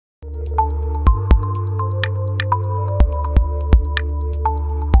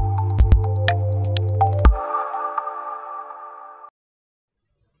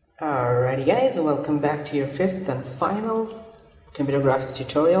Alrighty guys, welcome back to your fifth and final computer graphics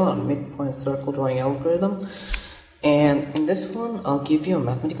tutorial on midpoint circle drawing algorithm. And in this one, I'll give you a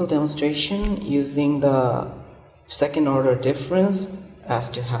mathematical demonstration using the second order difference as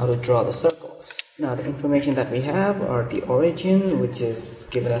to how to draw the circle. Now the information that we have are the origin, which is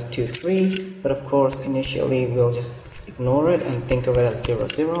given as 2, 3, but of course initially we'll just ignore it and think of it as 0,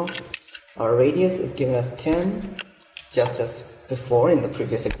 0. Our radius is given as 10, just as before in the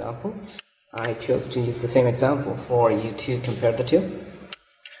previous example. I chose to use the same example for you to compare the two.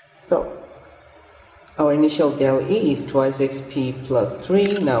 So our initial del E is twice xp plus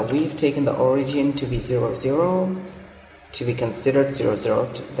 3. Now we've taken the origin to be 0, 0, to be considered 0, 0,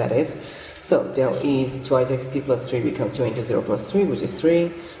 that is. So del E is twice xp plus 3 becomes 2 into 0 plus 3, which is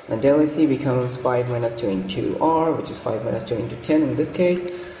 3. And del SC becomes 5 minus 2 into R, which is 5 minus 2 into 10 in this case.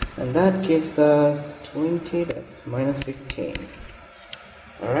 And that gives us 20, that's minus 15.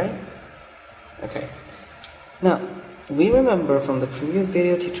 Alright? Okay. Now, we remember from the previous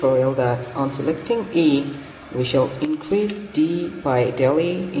video tutorial that on selecting E, we shall increase D by del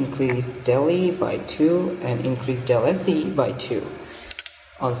E, increase del E by 2, and increase del SE by 2.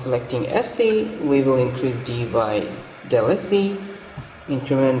 On selecting SC, we will increase D by del SE,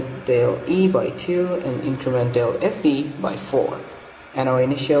 increment del E by 2, and increment del SE by 4. And our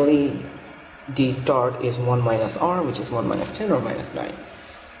initially D start is 1 minus R, which is 1 minus 10 or minus 9.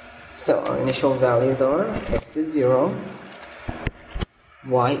 So our initial values are x is 0,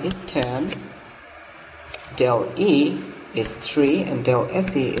 y is 10, del E is 3, and del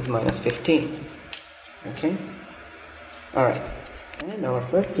SE is minus 15. Okay? Alright. And our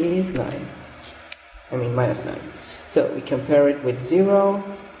first D is minus 9. So we compare it with 0,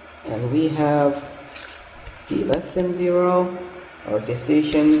 and we have D less than 0. Our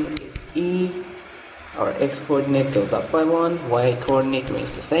decision is E. Our x coordinate goes up by 1, y coordinate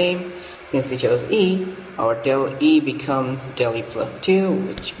remains the same. Since we chose E, our del E becomes del E plus 2,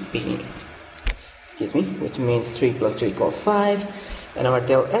 which means 3 plus 2 equals 5. And our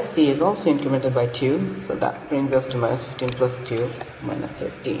del SC is also incremented by 2, so that brings us to minus 15 plus 2, minus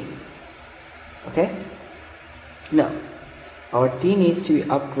 13. Okay? Now, our D needs to be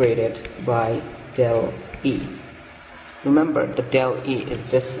upgraded by del E. Remember, the del E is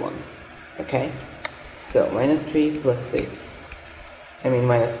this one. Okay? So minus 3 plus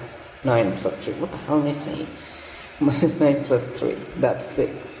minus 9 plus 3. What the hell am I saying? Minus 9 plus 3. That's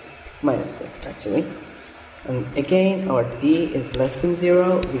 6. Minus 6 actually. And again, our D is less than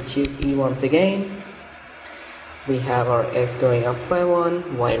 0. We choose E once again. We have our x going up by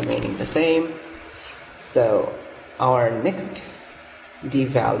 1, y remaining the same. So our next D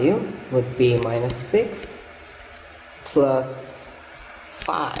value would be minus 6 plus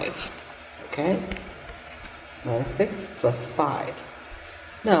 5. Okay? Minus 6 plus 5.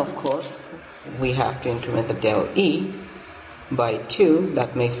 Now of course we have to increment the del E by 2.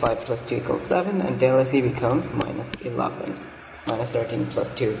 That makes 5 plus 2 equals 7, and del SE becomes minus 11. Minus 13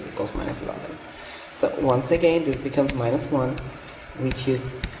 plus 2 equals minus 11. So once again this becomes minus 1. We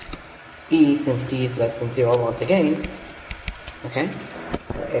choose E since D is less than 0 once again. Okay?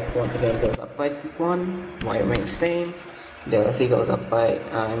 Our x once again goes up by 1, y remains the same. Del SE goes up by,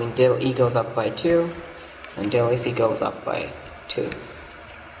 del E goes up by 2, and del SE goes up by 2.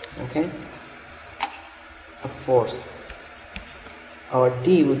 Okay? Of course, our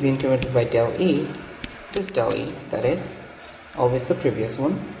D would be incremented by del E, this del E, that is, always the previous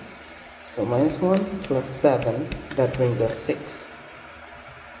one. So minus 1 plus 7, that brings us 6.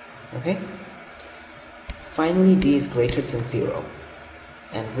 Okay? Finally, D is greater than 0,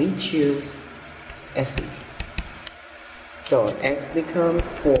 and we choose SE. So our x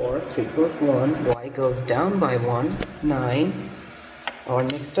becomes 4, 3 plus 1, y goes down by 1, 9. Our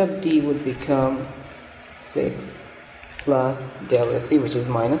next up D would become 6 plus del SC, which is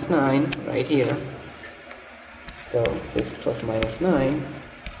minus 9, right here. So 6 plus minus 9,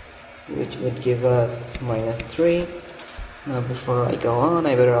 which would give us minus 3. Now before I go on,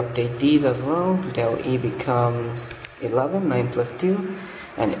 I better update these as well. Del E becomes 11, 9 plus 2,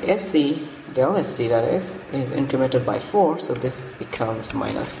 and SC, del SC that is incremented by 4, so this becomes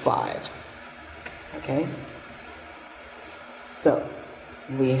minus 5. Okay? So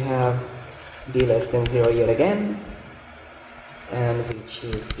we have D less than 0 yet again, and we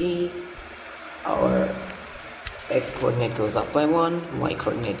choose E. Our x coordinate goes up by 1, y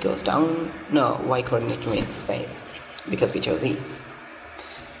coordinate goes down, no, y coordinate remains the same because we chose E.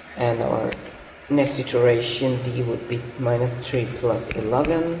 And our next iteration D would be minus 3 plus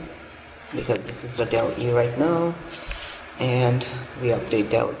 11, because this is the del E right now, and we update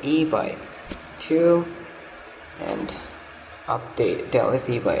del E by 2, and update del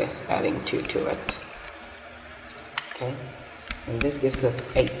SE by adding 2 to it. Okay, and this gives us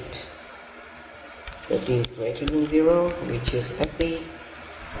 8. So d is greater than 0, we choose SE.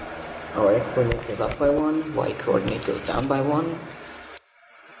 Our x coordinate goes up by 1, y coordinate goes down by 1.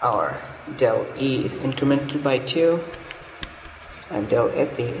 Our del E is incremented by 2, and del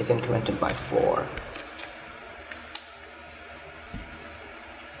SE is incremented by 4.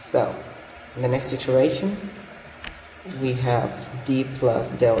 So, in the next iteration, we have d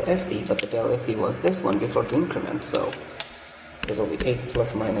plus del SE, but the del SE was this one before the increment, so it will be 8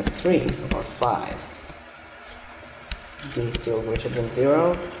 plus minus 3, or 5. D is still greater than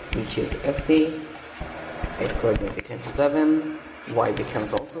 0, we choose SE, x coordinate becomes 7, y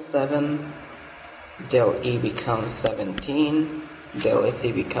becomes also 7, del E becomes 17, del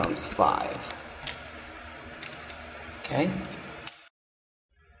SE becomes 5. Okay?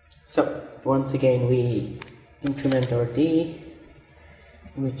 So, once again we increment our d,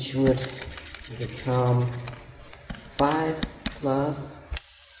 which would become 5 plus,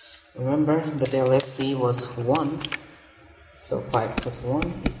 remember the del SE was 1, so 5 plus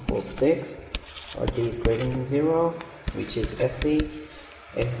 1 equals 6, our d is greater than 0, which is SE,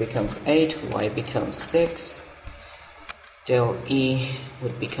 x becomes 8, y becomes 6, del E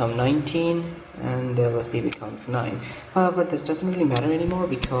would become 19, and del SE becomes 9. However, this doesn't really matter anymore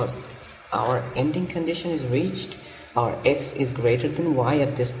because our ending condition is reached. Our x is greater than y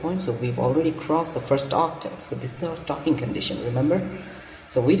at this point, so we've already crossed the first octet. So this is our stopping condition, remember?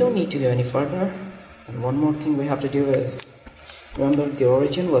 So we don't need to go any further. And one more thing we have to do is, remember the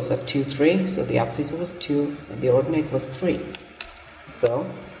origin was at 2, 3, so the abscissa was 2, and the ordinate was 3. So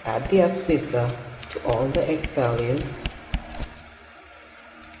add the abscissa to all the x values.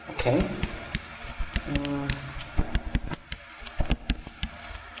 Okay.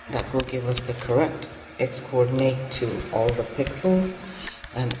 That will give us the correct x coordinate to all the pixels,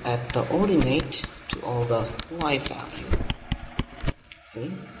 and add the ordinate to all the y values.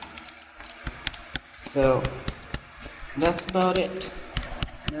 See? So that's about it.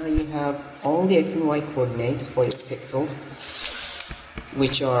 Now you have all the x and y coordinates for your pixels,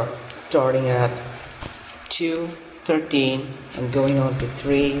 which are starting at 2, 13, and going on to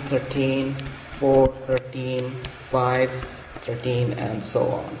 3, 13, 4, 13, 5, 13, and so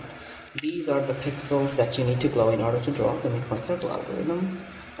on. These are the pixels that you need to glow in order to draw the midpoint circle algorithm.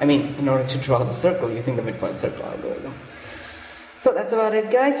 I mean, in order to draw the circle using the midpoint circle algorithm. So that's about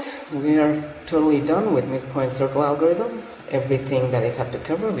it, guys. We are totally done with midpoint circle algorithm. Everything that it had to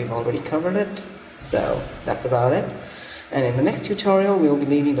cover, we've already covered it. So that's about it. And in the next tutorial, we'll be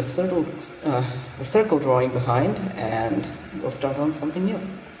leaving the circle drawing behind, and we'll start on something new.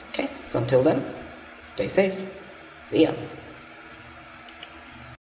 Okay, so until then, stay safe. See ya.